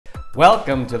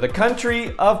Welcome to the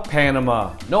country of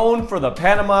Panama, known for the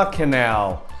Panama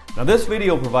Canal. Now this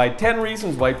video will provide 10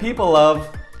 reasons why people love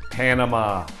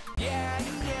Panama.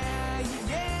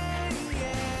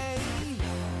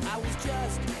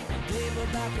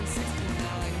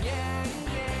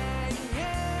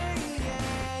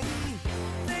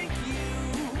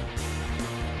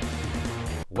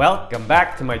 Welcome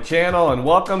back to my channel and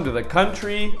welcome to the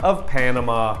country of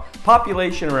Panama.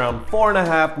 Population around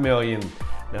 4.5 million.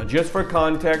 Now just for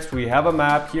context, we have a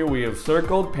map here. We have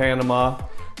circled Panama.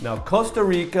 Now Costa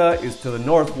Rica is to the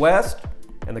northwest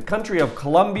and the country of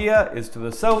Colombia is to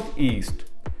the southeast.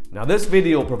 Now this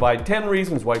video will provide 10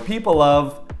 reasons why people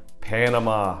love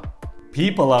Panama.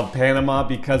 People love Panama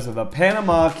because of the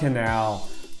Panama Canal.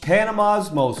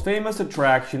 Panama's most famous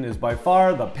attraction is by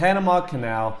far the Panama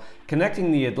Canal,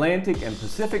 connecting the Atlantic and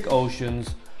Pacific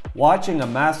Oceans. Watching a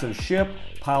massive ship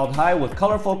piled high with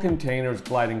colorful containers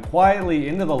gliding quietly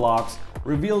into the locks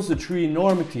reveals the true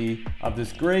enormity of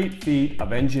this great feat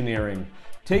of engineering.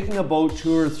 Taking a boat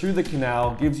tour through the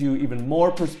canal gives you even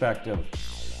more perspective.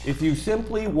 If you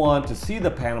simply want to see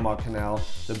the Panama Canal,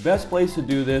 the best place to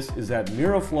do this is at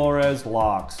Miraflores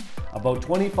Locks, about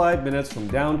 25 minutes from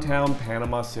downtown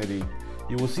Panama City.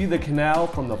 You will see the canal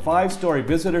from the 5-story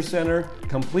visitor center,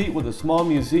 complete with a small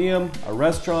museum, a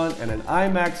restaurant, and an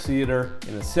IMAX theater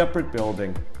in a separate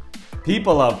building.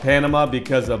 People love Panama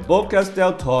because of Bocas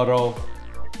del Toro.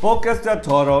 Bocas del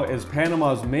Toro is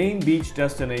Panama's main beach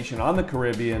destination on the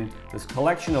Caribbean. This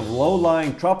collection of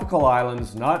low-lying tropical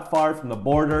islands not far from the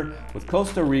border with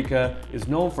Costa Rica is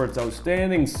known for its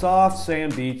outstanding soft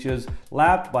sand beaches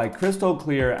lapped by crystal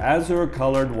clear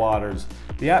azure-colored waters.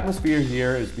 The atmosphere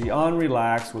here is beyond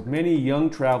relaxed, with many young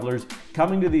travelers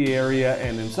coming to the area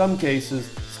and in some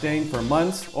cases staying for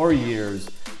months or years.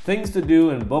 Things to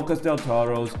do in Bocas del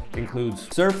Toros include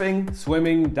surfing,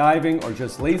 swimming, diving, or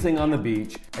just lazing on the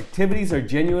beach. Activities are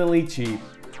genuinely cheap.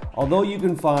 Although you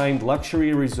can find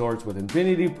luxury resorts with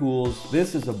infinity pools,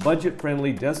 this is a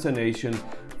budget-friendly destination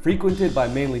frequented by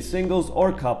mainly singles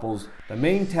or couples. The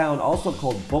main town, also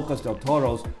called Bocas del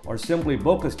Toros or simply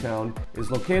Bocas Town,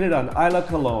 is located on Isla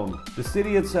Colón. The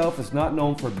city itself is not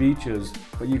known for beaches,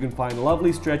 but you can find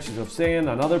lovely stretches of sand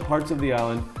on other parts of the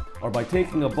island or by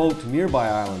taking a boat to nearby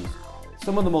islands.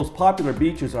 Some of the most popular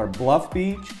beaches are Bluff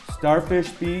Beach, Starfish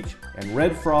Beach, and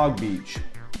Red Frog Beach.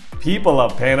 People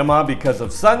love Panama because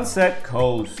of Sunset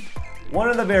Coast. One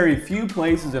of the very few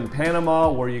places in Panama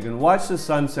where you can watch the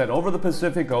sunset over the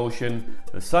Pacific Ocean,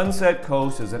 the Sunset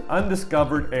Coast is an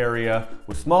undiscovered area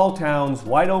with small towns,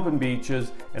 wide open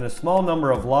beaches, and a small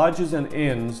number of lodges and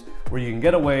inns where you can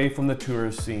get away from the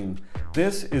tourist scene.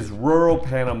 This is rural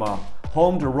Panama,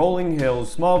 home to rolling hills,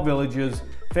 small villages,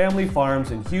 family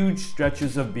farms, and huge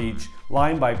stretches of beach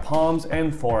lined by palms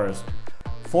and forest.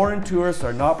 Foreign tourists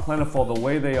are not plentiful the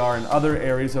way they are in other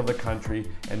areas of the country,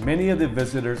 and many of the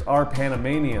visitors are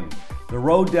Panamanian. The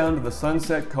road down to the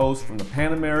Sunset Coast from the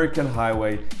Pan American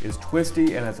Highway is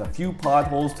twisty and has a few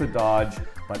potholes to dodge,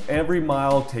 but every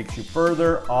mile takes you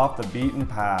further off the beaten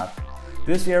path.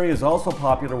 This area is also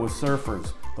popular with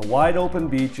surfers. The wide open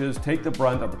beaches take the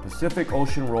brunt of the Pacific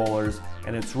Ocean rollers,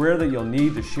 and it's rare that you'll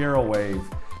need to share a wave.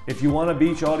 If you want a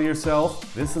beach all to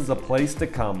yourself, this is a place to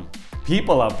come.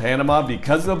 People love Panama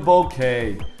because of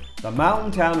Boquete. The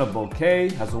mountain town of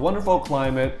Boquete has a wonderful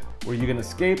climate where you can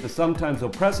escape the sometimes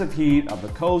oppressive heat of the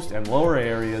coast and lower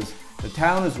areas. The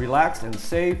town is relaxed and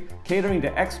safe, catering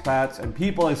to expats and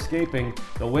people escaping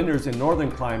the winters in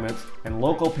northern climates and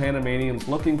local Panamanians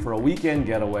looking for a weekend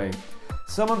getaway.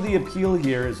 Some of the appeal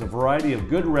here is a variety of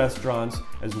good restaurants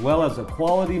as well as a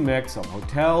quality mix of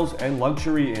hotels and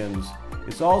luxury inns.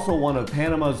 It's also one of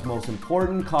Panama's most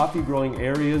important coffee growing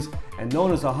areas and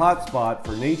known as a hotspot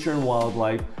for nature and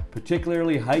wildlife,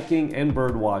 particularly hiking and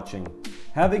bird watching.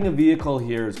 Having a vehicle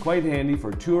here is quite handy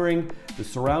for touring the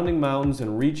surrounding mountains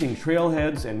and reaching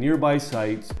trailheads and nearby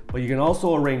sites, but you can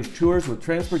also arrange tours with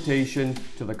transportation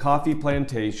to the coffee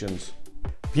plantations.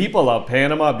 People love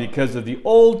Panama because of the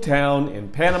old town in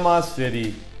Panama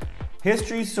City.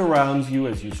 History surrounds you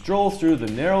as you stroll through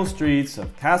the narrow streets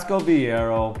of Casco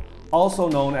Viejo, also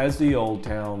known as the Old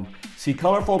Town. See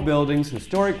colorful buildings,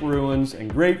 historic ruins,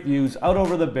 and great views out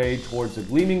over the bay towards the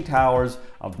gleaming towers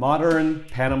of modern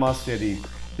Panama City.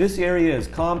 This area is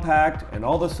compact and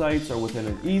all the sites are within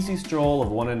an easy stroll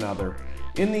of one another.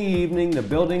 In the evening, the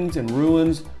buildings and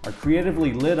ruins are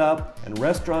creatively lit up and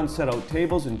restaurants set out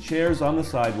tables and chairs on the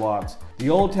sidewalks. The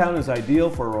Old Town is ideal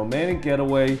for a romantic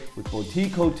getaway with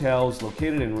boutique hotels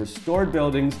located in restored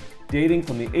buildings dating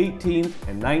from the 18th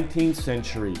and 19th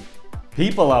century.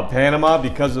 People love Panama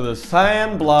because of the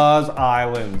San Blas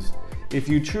Islands. If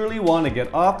you truly want to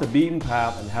get off the beaten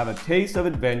path and have a taste of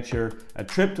adventure, a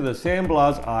trip to the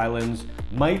Blas Islands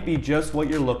might be just what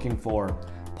you're looking for.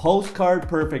 Postcard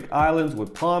perfect islands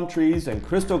with palm trees and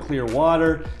crystal clear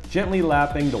water gently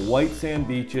lapping the white sand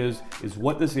beaches is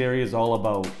what this area is all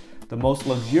about. The most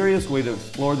luxurious way to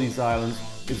explore these islands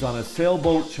is on a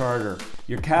sailboat charter.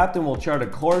 Your captain will chart a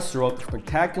course throughout the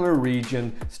spectacular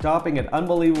region, stopping at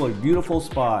unbelievably beautiful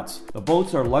spots. The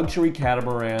boats are luxury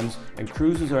catamarans, and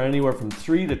cruises are anywhere from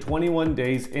 3 to 21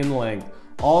 days in length.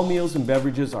 All meals and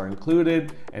beverages are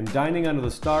included, and dining under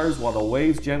the stars while the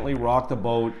waves gently rock the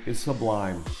boat is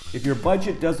sublime. If your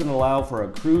budget doesn't allow for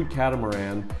a crude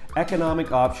catamaran,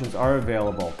 economic options are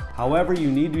available. However, you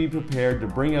need to be prepared to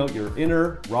bring out your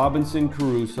inner Robinson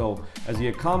Crusoe, as the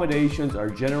accommodations are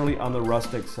generally on the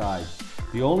rustic side.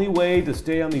 The only way to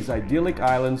stay on these idyllic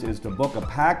islands is to book a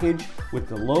package with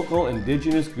the local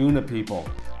indigenous Guna people,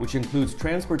 which includes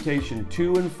transportation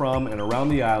to and from and around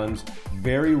the islands,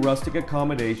 very rustic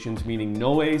accommodations meaning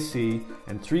no AC,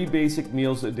 and 3 basic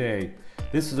meals a day.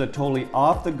 This is a totally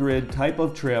off-the-grid type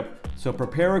of trip, so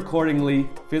prepare accordingly,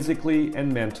 physically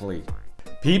and mentally.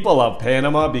 People love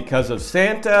Panama because of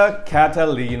Santa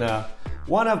Catalina.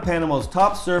 One of Panama's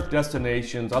top surf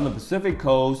destinations on the Pacific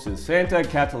coast is Santa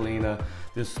Catalina.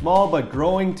 This small but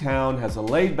growing town has a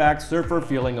laid-back surfer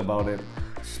feeling about it.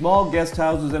 Small guest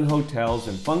houses and hotels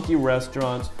and funky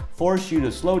restaurants force you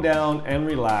to slow down and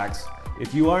relax.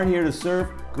 If you aren't here to surf,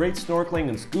 great snorkeling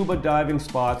and scuba diving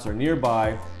spots are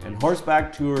nearby, and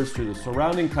horseback tours through the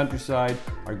surrounding countryside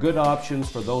are good options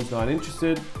for those not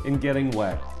interested in getting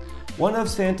wet. One of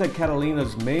Santa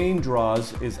Catalina's main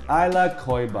draws is Isla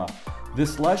Coiba.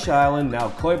 This lush island, now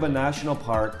Coiba National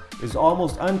Park, is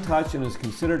almost untouched and is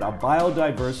considered a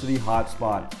biodiversity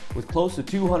hotspot, with close to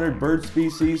 200 bird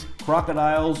species,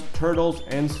 crocodiles, turtles,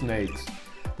 and snakes.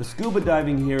 The scuba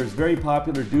diving here is very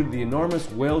popular due to the enormous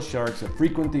whale sharks that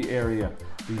frequent the area.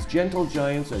 These gentle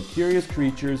giants are curious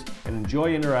creatures and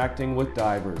enjoy interacting with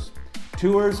divers.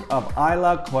 Tours of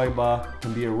Isla Coiba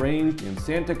can be arranged in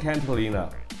Santa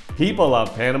Catalina. People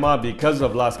love Panama because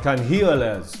of Las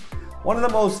Cangilones. One of the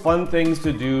most fun things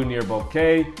to do near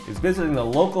Boquete is visiting the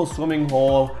local swimming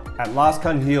hole at Las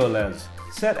Cangilones.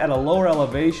 Set at a lower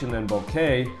elevation than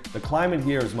Boquete, the climate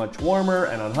here is much warmer,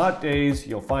 and on hot days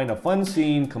you'll find a fun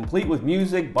scene complete with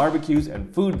music, barbecues,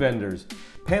 and food vendors.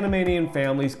 Panamanian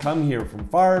families come here from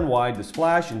far and wide to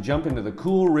splash and jump into the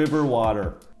cool river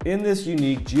water. In this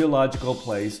unique geological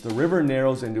place, the river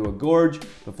narrows into a gorge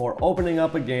before opening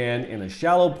up again in a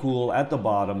shallow pool at the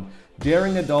bottom.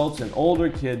 Daring adults and older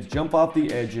kids jump off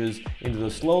the edges into the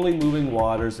slowly moving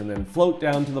waters and then float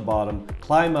down to the bottom,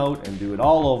 climb out, and do it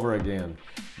all over again.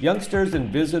 Youngsters and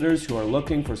visitors who are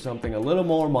looking for something a little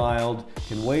more mild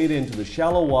can wade into the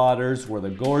shallow waters where the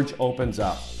gorge opens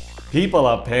up. People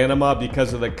love Panama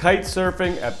because of the kite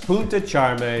surfing at Punta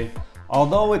Chame.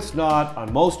 Although it's not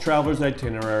on most travelers'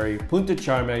 itinerary, Punta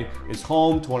Chame is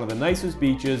home to one of the nicest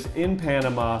beaches in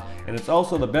Panama, and it's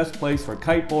also the best place for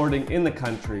kiteboarding in the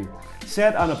country.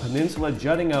 Set on a peninsula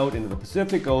jutting out into the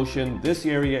Pacific Ocean, this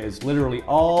area is literally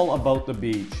all about the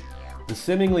beach. The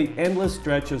seemingly endless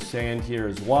stretch of sand here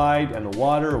is wide and the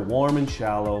water warm and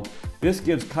shallow. This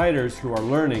gives kiters who are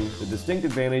learning the distinct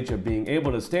advantage of being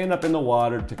able to stand up in the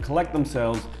water to collect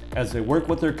themselves as they work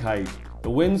with their kite. The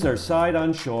winds are side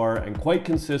on shore and quite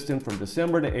consistent from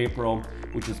December to April,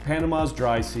 which is Panama's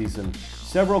dry season.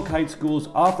 Several kite schools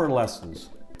offer lessons.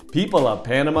 People love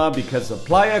Panama because of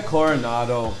Playa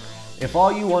Coronado. If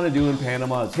all you want to do in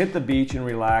Panama is hit the beach and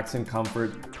relax in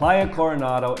comfort, Playa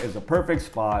Coronado is a perfect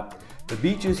spot. The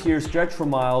beaches here stretch for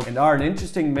miles and are an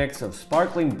interesting mix of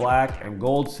sparkling black and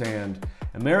gold sand.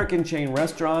 American chain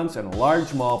restaurants and a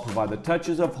large mall provide the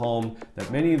touches of home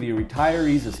that many of the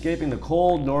retirees escaping the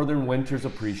cold northern winters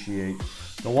appreciate.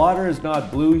 The water is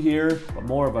not blue here, but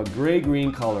more of a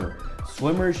gray-green color.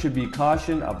 Swimmers should be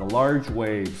cautioned of the large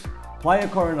waves. Playa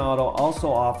Coronado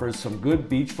also offers some good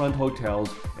beachfront hotels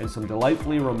and some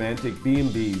delightfully romantic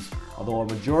B&Bs, although a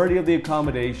majority of the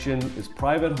accommodation is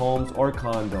private homes or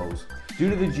condos.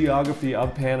 Due to the geography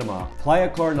of Panama, Playa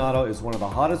Coronado is one of the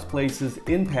hottest places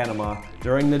in Panama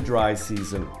during the dry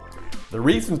season. The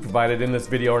reasons provided in this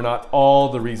video are not all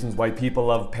the reasons why people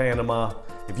love Panama.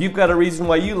 If you've got a reason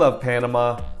why you love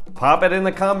Panama, pop it in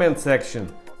the comment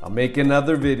section. I'll make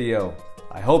another video.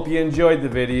 I hope you enjoyed the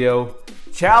video.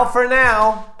 Ciao for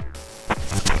now!